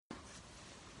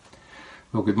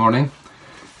Well, good morning.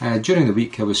 During the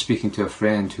week I was speaking to a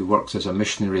friend who works as a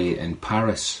missionary in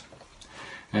Paris.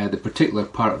 The particular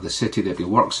part of the city that he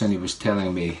works in, he was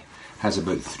telling me, has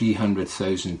about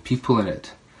 300,000 people in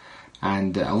it.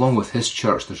 And along with his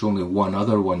church, there's only one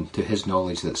other one, to his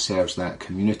knowledge, that serves that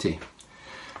community.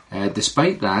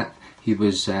 Despite that, he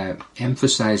was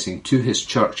emphasising to his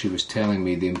church, he was telling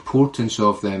me, the importance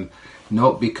of them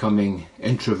not becoming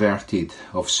introverted,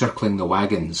 of circling the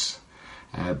wagons,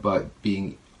 but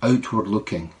being outward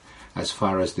looking as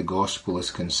far as the gospel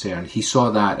is concerned. He saw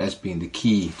that as being the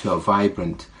key to a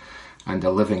vibrant and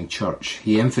a living church.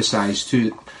 He emphasised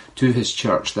to his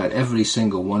church that every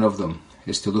single one of them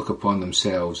is to look upon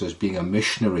themselves as being a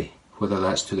missionary, whether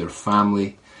that's to their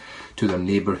family, to their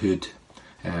neighbourhood,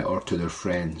 or to their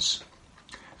friends.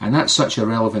 And that's such a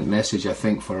relevant message, I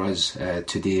think, for us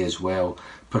today as well,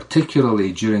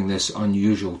 particularly during this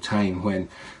unusual time when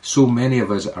so many of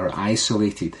us are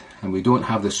isolated and we don't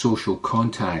have the social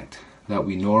contact that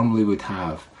we normally would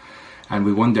have. And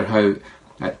we wonder how,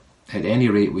 at any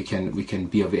rate, we can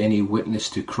be of any witness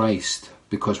to Christ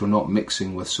because we're not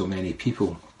mixing with so many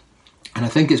people. And I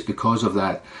think it's because of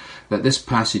that this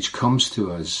passage comes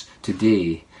to us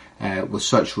today with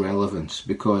such relevance,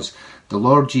 because the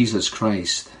Lord Jesus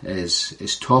Christ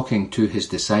is talking to his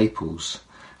disciples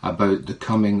about the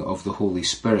coming of the Holy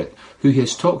Spirit, who he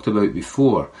has talked about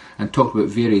before and talked about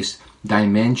various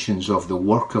dimensions of the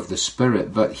work of the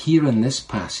Spirit. But here in this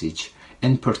passage,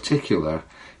 in particular,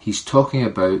 he's talking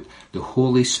about the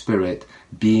Holy Spirit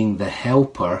being the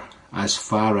helper as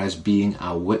far as being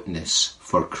a witness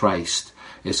for Christ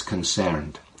is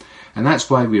concerned. And that's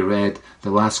why we read the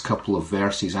last couple of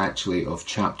verses actually of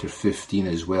chapter 15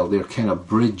 as well. They're kind of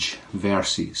bridge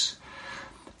verses.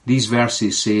 These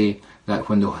verses say that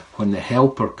when the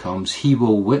helper comes, he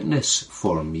will witness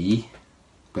for me.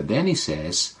 But then he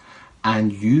says,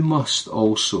 and you must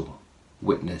also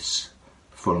witness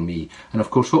for me. And of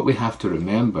course what we have to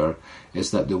remember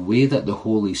is that the way that the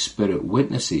Holy Spirit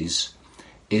witnesses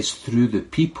is through the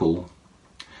people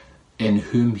in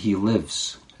whom he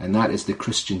lives. And that is the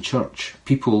Christian church.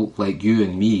 People like you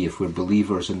and me, if we're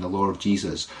believers in the Lord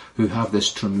Jesus, who have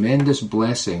this tremendous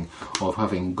blessing of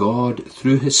having God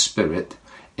through his Spirit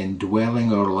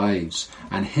indwelling our lives.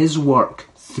 And his work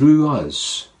through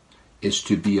us is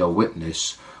to be a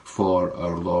witness for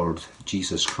our Lord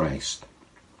Jesus Christ.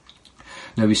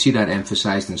 Now we see that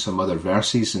emphasised in some other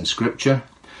verses in Scripture.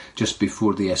 Just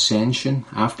before the ascension,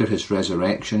 after his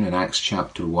resurrection in Acts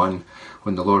chapter 1,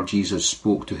 when the Lord Jesus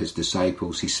spoke to his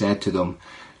disciples, he said to them,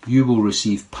 you will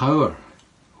receive power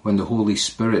when the Holy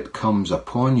Spirit comes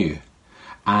upon you,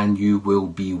 and you will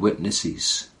be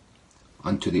witnesses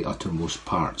unto the uttermost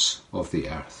parts of the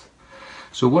earth.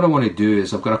 So what I want to do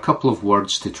is, I've got a couple of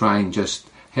words to try and just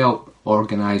help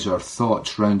organise our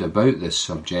thoughts round about this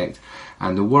subject.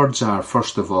 And the words are,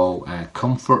 first of all,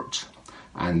 comfort,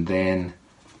 and then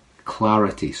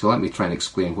clarity. So let me try and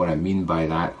explain what I mean by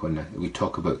that when we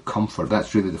talk about comfort.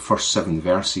 That's really the first 7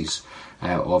 verses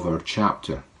of our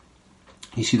chapter.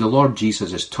 You see, the Lord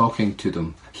Jesus is talking to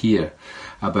them here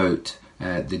about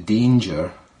the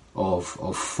danger of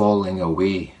falling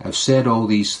away. I've said all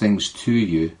these things to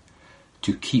you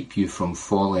to keep you from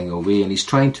falling away. And he's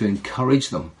trying to encourage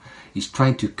them. He's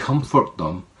trying to comfort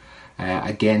them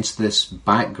against this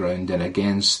background and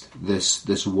against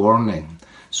this warning.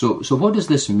 So what does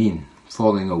this mean,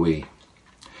 falling away?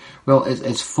 Well,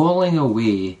 it's falling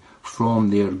away from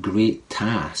their great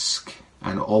task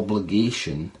and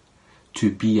obligation to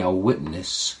be a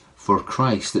witness for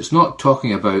Christ. It's not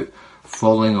talking about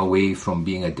falling away from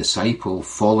being a disciple,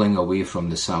 falling away from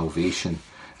the salvation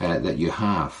that you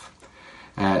have.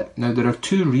 Now, there are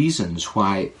 2 reasons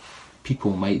why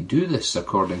people might do this,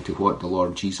 according to what the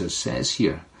Lord Jesus says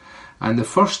here. And the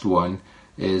first one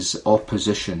is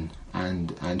opposition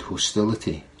and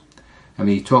hostility. I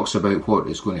mean, he talks about what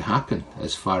is going to happen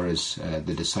as far as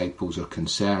the disciples are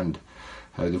concerned,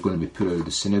 how they're going to be put out of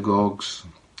the synagogues,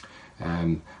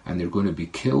 and they're going to be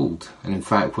killed. And in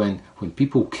fact, when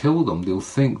people kill them, they'll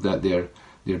think that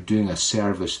they're doing a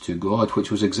service to God, which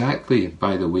was exactly,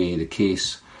 by the way, the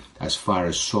case as far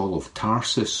as Saul of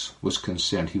Tarsus was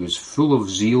concerned. He was full of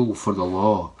zeal for the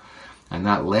law, and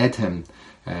that led him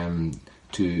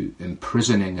to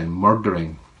imprisoning and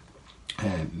murdering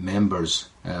members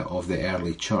of the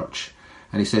early church.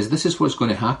 And he says, this is what's going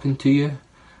to happen to you.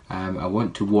 I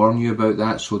want to warn you about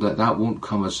that so that won't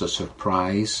come as a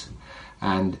surprise.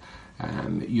 And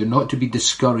you're not to be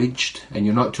discouraged, and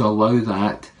you're not to allow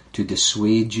that to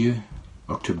dissuade you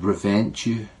or to prevent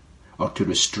you or to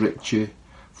restrict you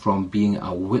from being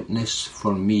a witness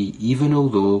for me, even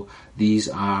although these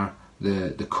are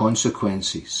the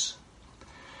consequences.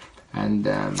 And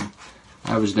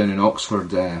I was down in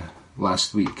Oxford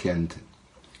last week, and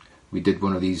we did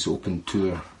one of these open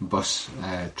tour bus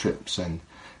trips, and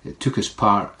it took us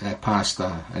past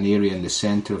an area in the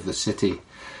centre of the city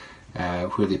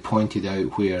where they pointed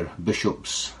out where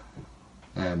Bishops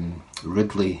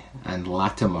Ridley and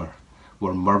Latimer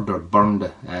were murdered,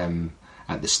 burned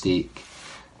at the stake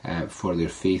for their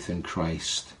faith in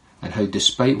Christ, and how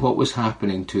despite what was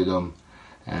happening to them,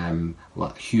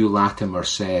 Hugh Latimer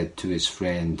said to his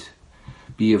friend,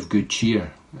 "Be of good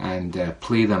cheer and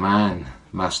play the man,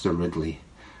 Master Ridley,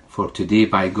 for today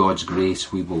by God's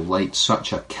grace we will light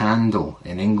such a candle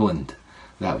in England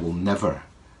that will never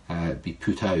be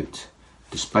put out."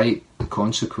 Despite the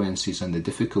consequences and the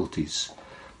difficulties,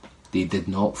 they did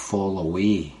not fall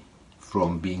away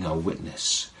from being a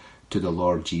witness to the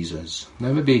Lord Jesus.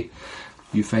 Now maybe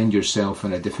you find yourself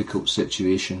in a difficult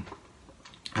situation,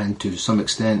 and to some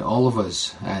extent all of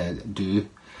us do.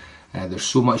 There's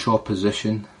so much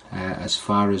opposition as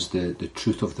far as the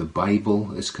truth of the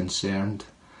Bible is concerned,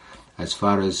 as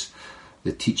far as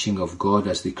the teaching of God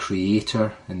as the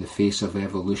Creator in the face of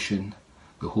evolution,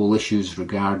 the whole issues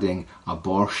regarding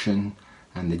abortion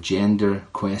and the gender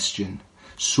question.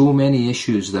 So many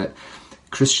issues that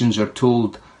Christians are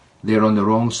told they're on the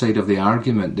wrong side of the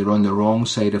argument, they're on the wrong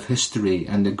side of history,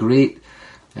 and the great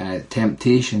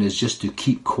temptation is just to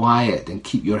keep quiet and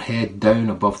keep your head down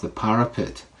above the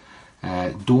parapet.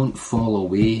 Don't fall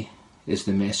away is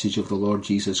the message of the Lord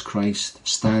Jesus Christ.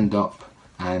 Stand up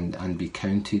and be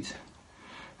counted.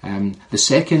 The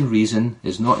second reason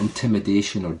is not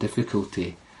intimidation or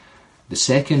difficulty. The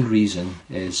second reason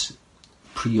is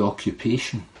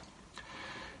preoccupation.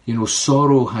 You know,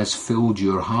 sorrow has filled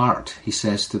your heart, he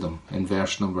says to them in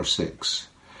verse number 6.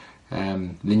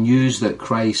 The news that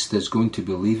Christ is going to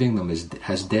be leaving them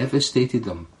has devastated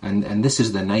them. And this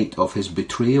is the night of his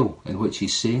betrayal in which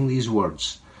he's saying these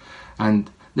words.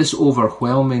 And this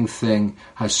overwhelming thing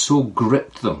has so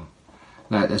gripped them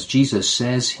that, as Jesus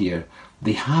says here,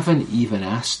 they haven't even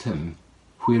asked him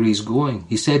where he's going.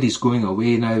 He said he's going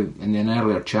away. Now, in an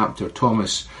earlier chapter,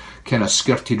 Thomas kind of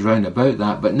skirted round about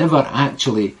that, but never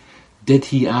actually did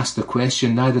he ask the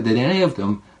question, neither did any of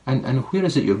them, and where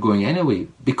is it you're going anyway?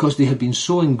 Because they had been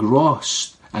so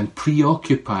engrossed and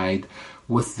preoccupied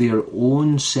with their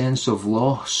own sense of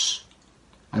loss,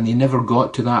 and they never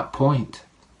got to that point.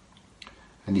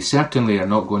 And they certainly are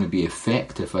not going to be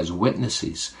effective as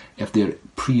witnesses if they're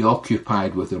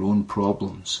preoccupied with their own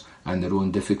problems and their own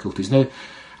difficulties. Now,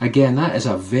 again, that is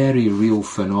a very real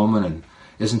phenomenon,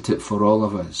 isn't it, for all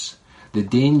of us? The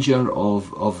danger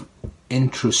of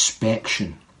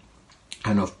introspection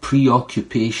and of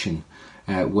preoccupation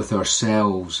with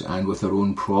ourselves and with our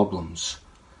own problems.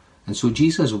 And so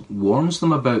Jesus warns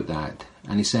them about that,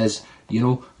 and he says,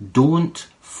 don't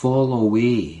fall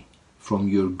away from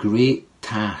your great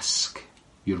task,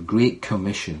 your great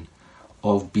commission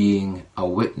of being a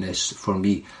witness for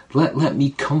me. Let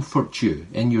me comfort you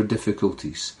in your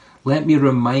difficulties. Let me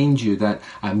remind you that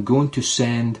I'm going to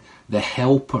send the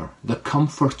helper, the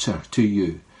comforter to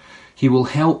you. He will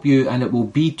help you, and it will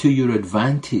be to your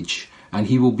advantage, and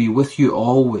he will be with you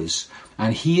always,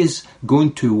 and he is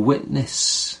going to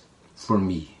witness for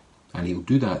me, and he'll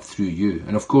do that through you.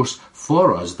 And of course,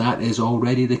 for us, that is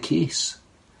already the case.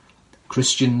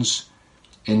 Christians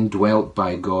indwelt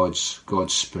by God's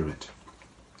Spirit.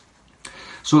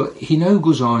 So he now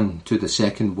goes on to the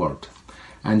second word,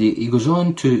 and he goes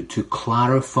on to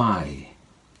clarify,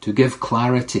 to give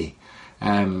clarity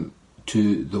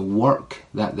to the work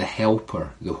that the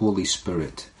Helper, the Holy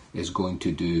Spirit, is going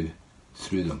to do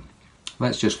through them.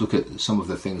 Let's just look at some of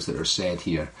the things that are said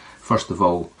here. First of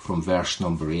all, from verse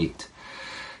number 8.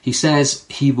 He says,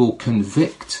 he will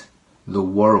convict the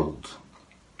world.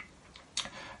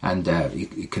 And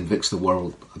he convicts the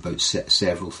world about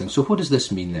several things. So what does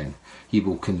this mean then? He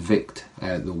will convict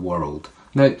the world.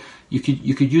 Now, you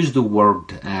could use the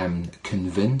word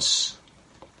convince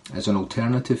as an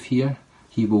alternative here.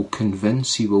 He will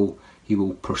convince, he will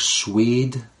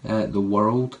persuade the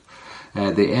world. The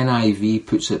NIV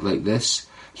puts it like this: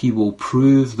 he will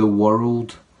prove the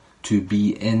world to be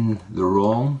in the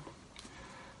wrong.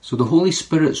 So the Holy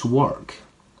Spirit's work,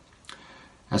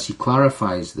 as he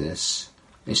clarifies this,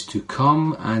 is to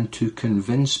come and to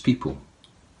convince people,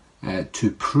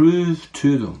 to prove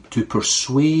to them, to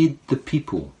persuade the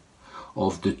people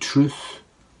of the truth,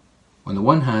 on the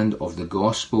one hand, of the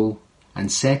gospel, and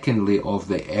secondly, of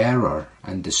the error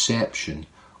and deception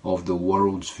of the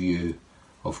world's view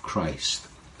of Christ.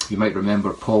 You might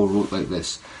remember Paul wrote like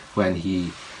this when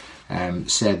he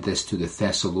said this to the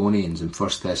Thessalonians in 1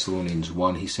 Thessalonians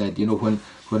 1. He said, when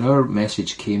our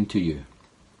message came to you,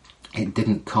 it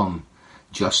didn't come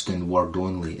just in word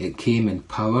only. It came in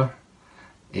power,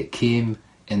 it came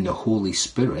in the Holy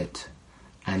Spirit,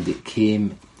 and it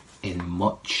came in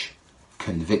much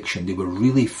conviction. They were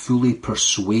really fully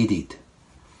persuaded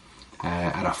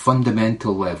at a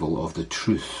fundamental level of the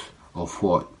truth of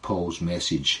what Paul's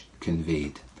message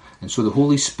conveyed. And so the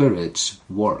Holy Spirit's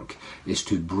work is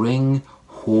to bring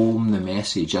home the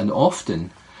message, and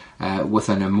often with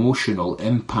an emotional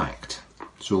impact.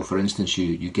 So for instance,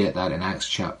 you get that in Acts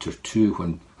chapter 2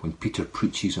 when Peter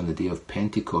preaches on the day of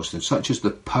Pentecost, and such is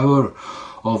the power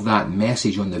of that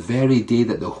message on the very day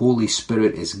that the Holy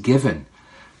Spirit is given,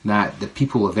 that the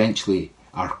people eventually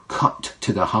are cut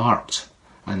to the heart,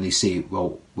 and they say,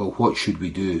 well, what should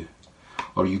we do?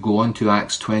 Or you go on to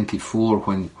Acts 24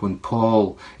 when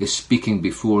Paul is speaking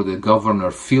before the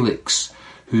governor Felix,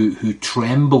 who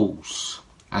trembles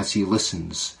as he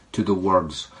listens to the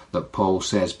words that Paul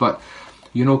says. But,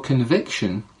 you know,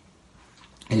 conviction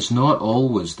is not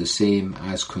always the same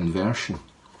as conversion.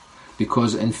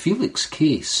 Because in Felix's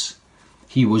case,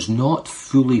 he was not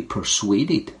fully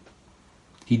persuaded.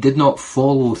 He did not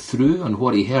follow through on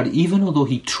what he heard, even although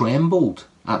he trembled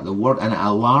at the word and it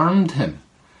alarmed him.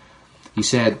 He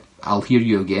said, I'll hear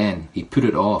you again. He put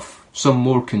it off. Some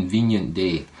more convenient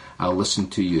day, I'll listen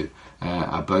to you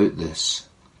about this.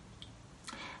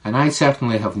 And I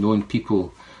certainly have known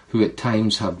people who at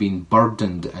times have been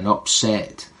burdened and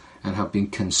upset and have been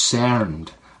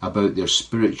concerned about their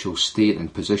spiritual state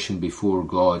and position before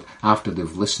God after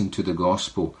they've listened to the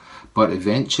gospel. But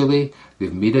eventually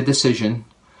they've made a decision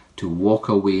to walk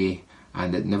away,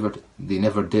 and they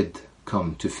never did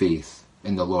come to faith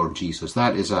in the Lord Jesus.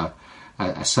 That is a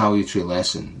salutary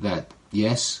lesson that,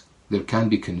 yes, there can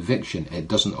be conviction. It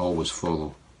doesn't always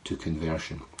follow to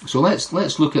conversion. So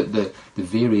let's look at the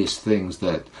various things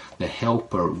that the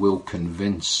Helper will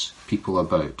convince people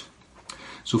about.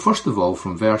 So first of all,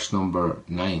 from verse number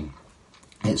 9,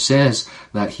 it says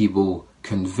that he will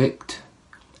convict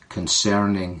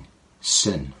concerning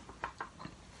sin.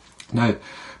 Now,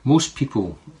 most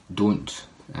people don't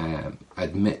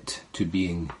admit to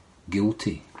being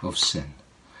guilty of sin.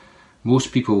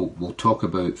 Most people will talk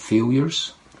about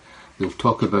failures, they'll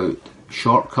talk about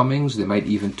shortcomings, they might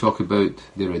even talk about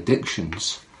their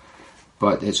addictions,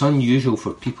 but it's unusual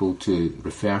for people to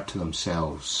refer to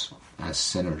themselves as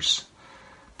sinners.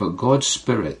 But God's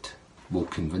Spirit will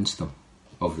convince them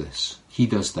of this. He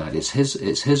does that. It's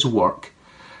His work.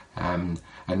 And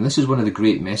this is one of the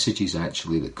great messages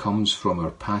actually that comes from our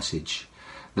passage,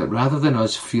 that rather than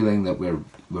us feeling that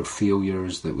we're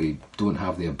failures, that we don't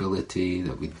have the ability,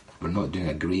 that we're not doing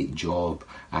a great job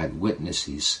at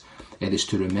witnesses, it is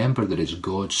to remember that it's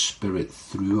God's Spirit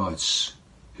through us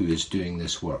who is doing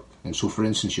this work. And so, for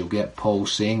instance, you'll get Paul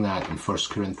saying that in 1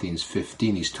 Corinthians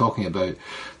 15. He's talking about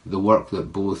the work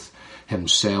that both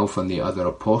himself and the other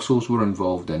apostles were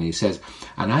involved in. He says,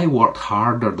 and I worked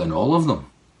harder than all of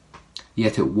them,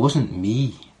 yet it wasn't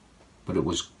me, but it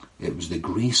was the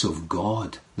grace of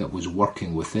God that was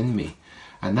working within me.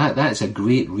 And that's a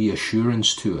great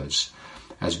reassurance to us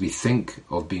as we think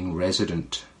of being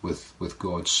resident with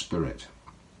God's Spirit.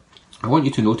 I want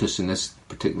you to notice in this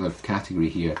particular category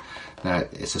here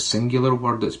that it's a singular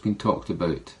word that's been talked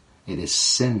about. It is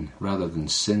sin rather than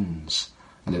sins.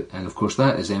 And of course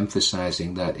that is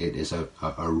emphasizing that it is a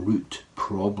root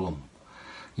problem.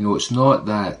 You know, it's not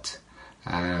that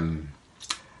I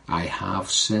have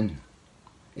sin.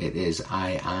 It is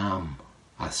I am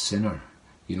a sinner.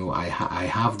 You know, I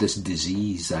have this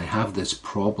disease, I have this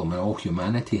problem, and all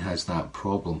humanity has that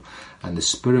problem. And the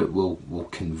Spirit will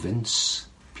convince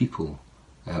people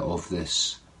of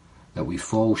this, that we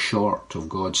fall short of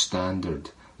God's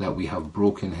standard, that we have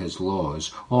broken His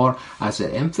laws, or as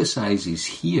it emphasizes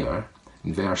here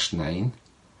in verse 9,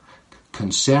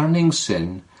 concerning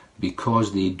sin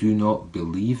because they do not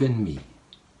believe in me.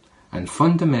 And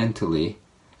fundamentally,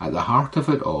 at the heart of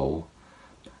it all,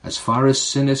 as far as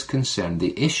sin is concerned,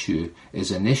 the issue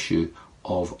is an issue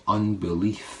of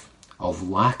unbelief, of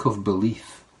lack of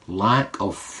belief, lack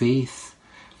of faith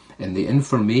in the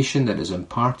information that is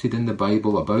imparted in the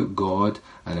Bible about God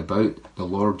and about the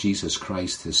Lord Jesus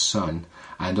Christ, His Son,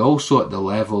 and also at the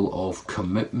level of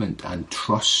commitment and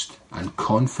trust and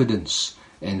confidence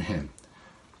in Him.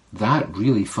 That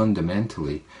really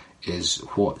fundamentally is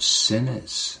what sin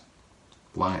is,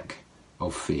 lack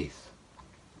of faith.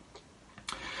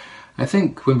 I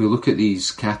think when we look at these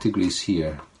categories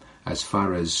here, as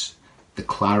far as the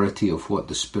clarity of what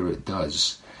the Spirit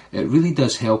does, it really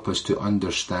does help us to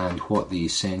understand what the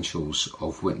essentials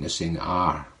of witnessing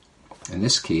are. In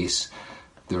this case,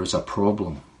 there is a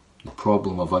problem, the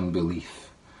problem of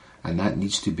unbelief, and that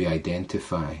needs to be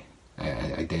identified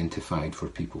for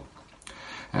people.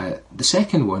 The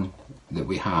second one that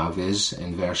we have is,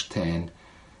 in verse 10,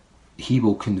 he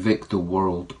will convict the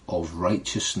world of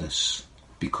righteousness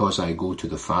because I go to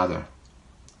the Father.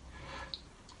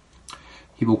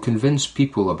 He will convince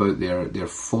people about their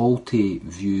faulty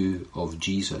view of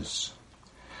Jesus.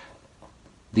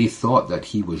 They thought that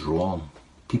he was wrong.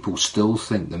 People still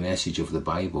think the message of the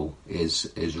Bible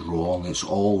is wrong. It's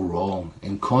all wrong.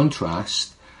 In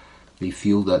contrast, they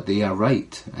feel that they are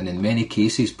right. And in many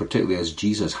cases, particularly as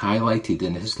Jesus highlighted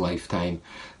in his lifetime,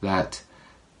 that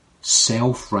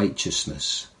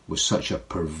self-righteousness was such a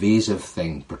pervasive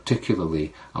thing,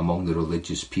 particularly among the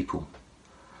religious people.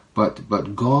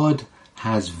 But God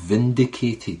has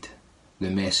vindicated the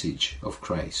message of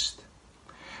Christ,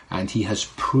 and he has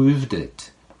proved it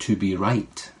to be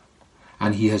right.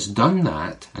 And he has done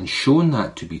that and shown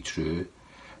that to be true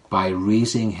by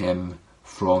raising him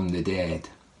from the dead.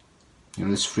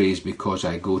 This phrase, because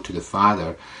I go to the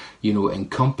Father,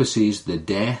 encompasses the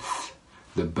death,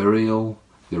 the burial,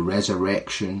 the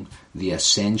resurrection, the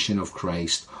ascension of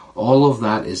Christ. All of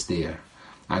that is there.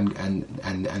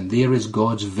 And there is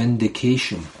God's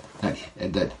vindication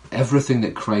that everything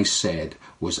that Christ said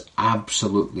was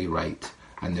absolutely right.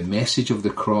 And the message of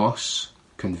the cross,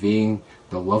 conveying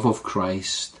the love of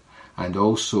Christ, and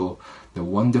also the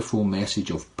wonderful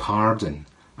message of pardon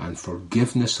and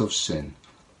forgiveness of sin,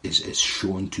 is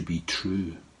shown to be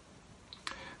true.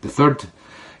 The third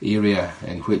area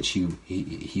in which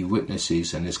he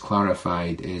witnesses and is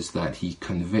clarified is that he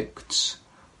convicts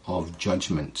of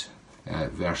judgment,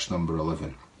 verse number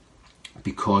 11,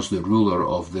 because the ruler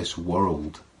of this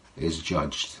world is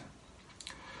judged.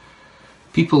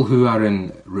 People who are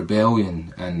in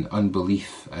rebellion and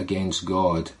unbelief against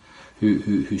God,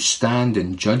 who stand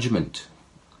in judgment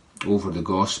over the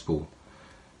gospel,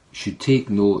 should take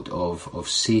note of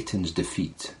Satan's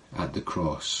defeat at the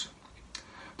cross.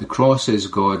 The cross is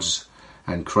God's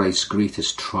and Christ's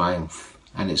greatest triumph,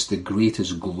 and it's the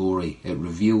greatest glory. It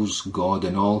reveals God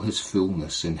in all his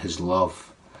fullness, in his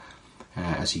love,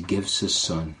 as he gives his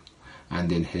Son,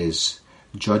 and in his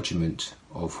judgment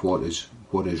of what is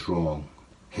wrong,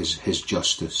 his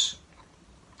justice.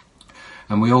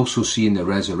 And we also see in the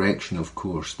resurrection, of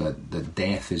course, that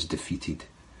death is defeated.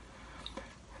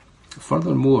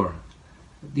 Furthermore,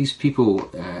 these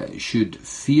people should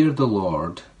fear the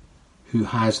Lord, who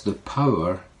has the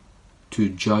power to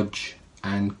judge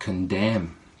and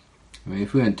condemn.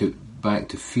 If we went back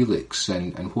to Felix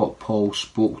and what Paul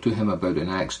spoke to him about in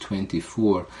Acts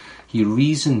 24, he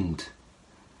reasoned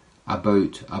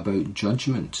about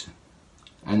judgment.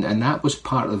 And that was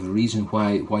part of the reason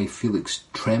why Felix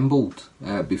trembled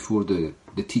before the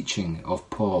teaching of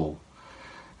Paul.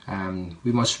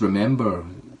 We must remember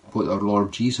what our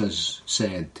Lord Jesus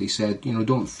said. He said,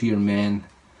 don't fear men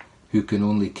who can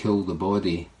only kill the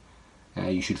body.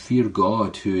 You should fear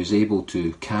God, who is able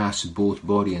to cast both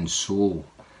body and soul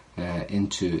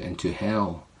into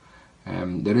hell.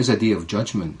 There is a day of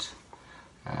judgment,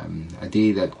 a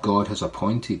day that God has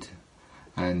appointed,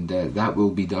 and that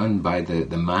will be done by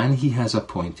the man he has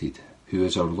appointed, who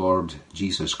is our Lord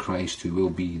Jesus Christ, who will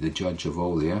be the judge of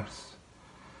all the earth.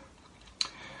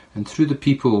 And through the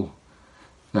people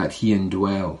that he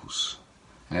indwells,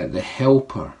 the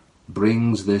Helper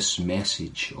brings this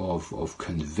message of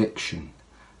conviction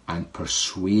and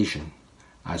persuasion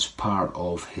as part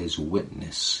of his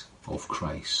witness of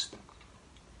Christ.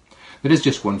 There is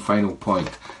just one final point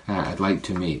I'd like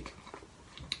to make,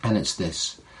 and it's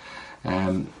this.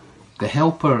 The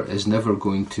Helper is never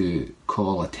going to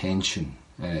call attention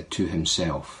to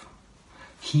himself.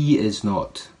 He is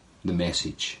not the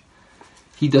message.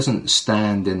 He doesn't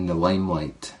stand in the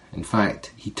limelight. In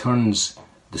fact, he turns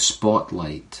the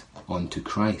spotlight onto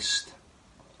Christ.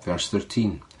 Verse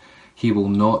 13, he will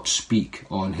not speak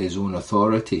on his own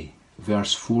authority.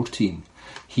 Verse 14,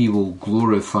 he will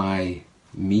glorify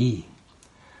me.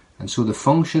 And so the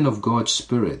function of God's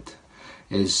Spirit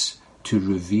is to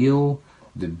reveal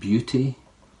the beauty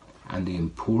and the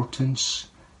importance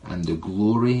and the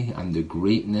glory and the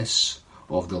greatness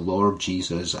of the Lord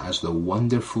Jesus as the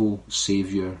wonderful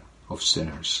Saviour of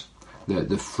sinners,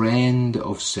 the friend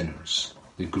of sinners,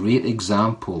 the great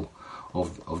example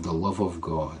of the love of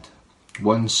God.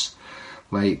 Once,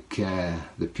 like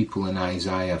the people in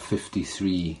Isaiah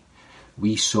 53,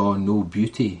 we saw no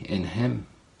beauty in him,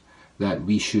 that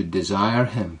we should desire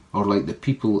him, or like the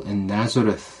people in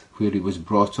Nazareth where he was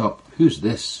brought up, who's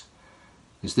this?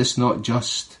 Is this not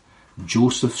just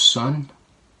Joseph's son?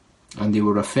 And they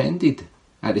were offended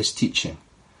at his teaching.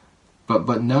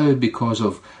 But now, because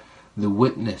of the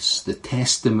witness, the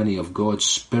testimony of God's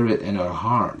Spirit in our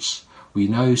hearts, we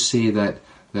now say that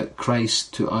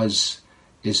Christ to us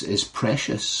is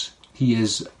precious. He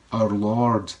is our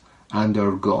Lord and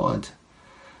our God.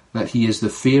 That he is the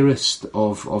fairest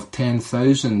of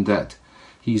 10,000, that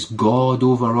he's God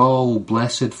over all,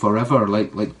 blessed forever.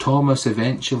 Like Thomas,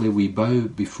 eventually we bow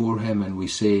before him and we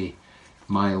say,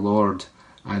 my Lord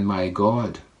and my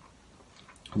God.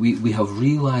 We have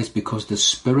realised, because the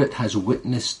Spirit has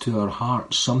witnessed to our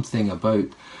hearts something about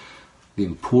the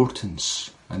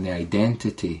importance and the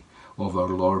identity of our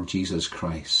Lord Jesus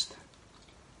Christ.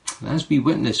 And as we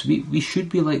witness, we should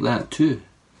be like that too.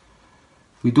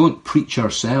 We don't preach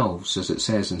ourselves, as it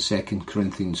says in 2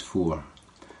 Corinthians 4,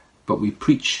 but we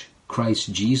preach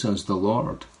Christ Jesus the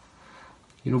Lord.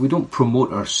 You know, we don't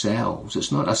promote ourselves.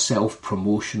 It's not a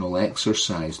self-promotional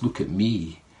exercise. Look at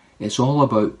me. It's all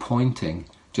about pointing,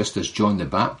 just as John the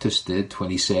Baptist did when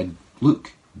he said,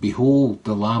 look, behold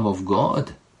the Lamb of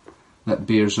God that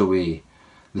bears away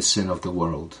the sin of the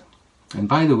world. And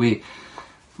by the way,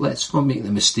 let's not make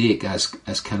the mistake, as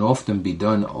can often be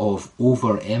done, of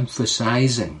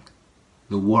overemphasizing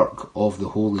the work of the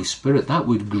Holy Spirit. That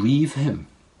would grieve him.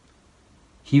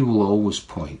 He will always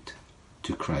point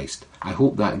to Christ. I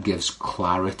hope that gives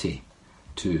clarity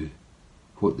to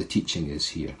what the teaching is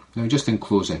here. Now, just in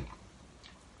closing,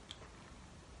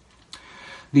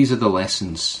 these are the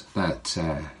lessons that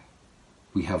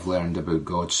we have learned about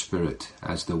God's Spirit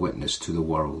as the witness to the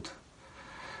world.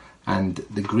 And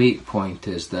the great point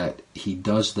is that he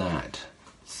does that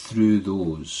through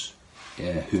those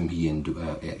whom he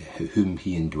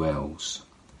indwells.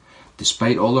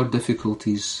 Despite all our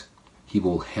difficulties, he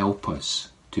will help us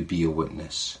to be a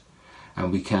witness.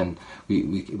 And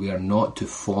we are not to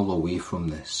fall away from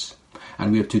this.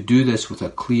 And we are to do this with a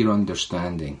clear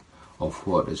understanding of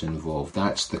what is involved.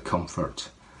 That's the comfort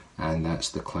and that's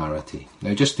the clarity.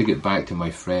 Now, just to get back to my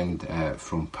friend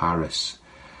from Paris,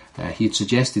 he had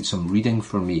suggested some reading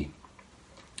for me,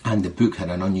 and the book had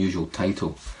an unusual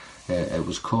title. It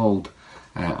was called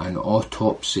An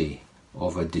Autopsy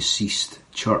of a Deceased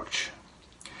Church.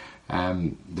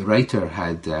 The writer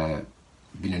had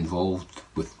been involved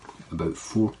with about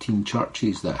 14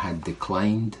 churches that had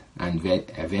declined and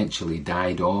eventually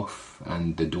died off,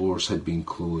 and the doors had been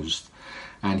closed.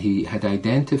 And he had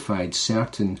identified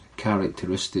certain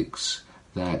characteristics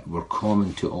that were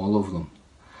common to all of them.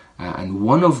 And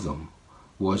one of them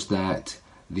was that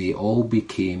they all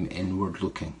became inward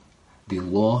looking. They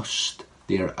lost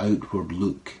their outward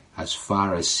look as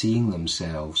far as seeing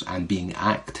themselves and being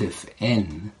active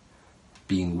in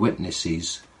being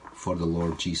witnesses for the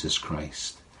Lord Jesus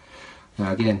Christ.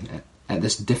 Now again, at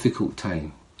this difficult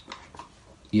time,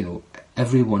 you know,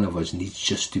 every one of us needs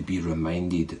just to be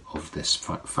reminded of this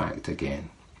fact again.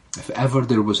 If ever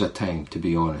there was a time, to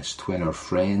be honest, when our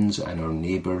friends and our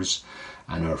neighbours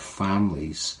and our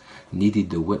families needed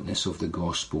the witness of the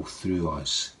gospel through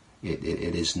us, it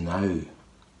is now,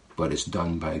 but it's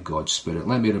done by God's Spirit.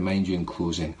 Let me remind you in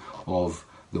closing of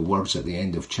the words at the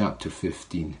end of chapter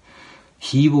 15.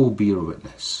 He will bear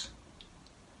witness,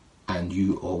 and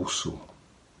you also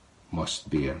must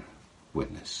bear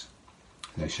witness.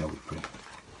 Now shall we pray.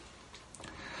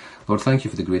 Lord, thank you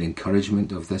for the great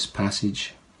encouragement of this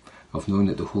passage, of knowing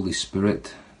that the Holy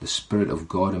Spirit, the Spirit of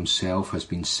God himself, has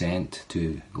been sent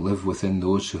to live within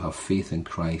those who have faith in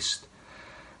Christ,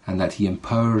 and that he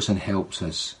empowers and helps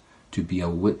us to be a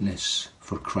witness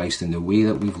for Christ in the way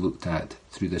that we've looked at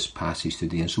through this passage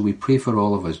today. And so we pray for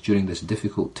all of us during this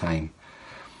difficult time.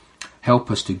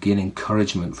 Help us to gain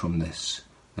encouragement from this,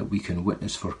 that we can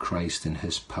witness for Christ in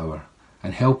his power.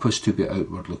 And help us to be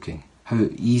outward looking. How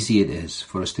easy it is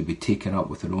for us to be taken up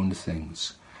with our own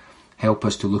things. Help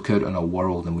us to look out on our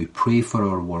world, and we pray for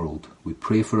our world. We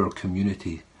pray for our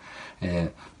community,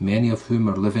 many of whom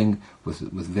are living with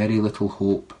very little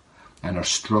hope and are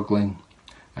struggling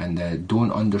and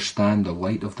don't understand the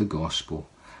light of the gospel.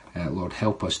 Lord,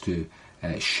 help us to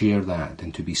share that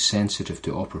and to be sensitive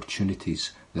to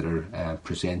opportunities that are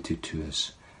presented to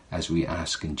us as we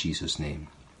ask in Jesus' name.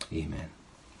 Amen.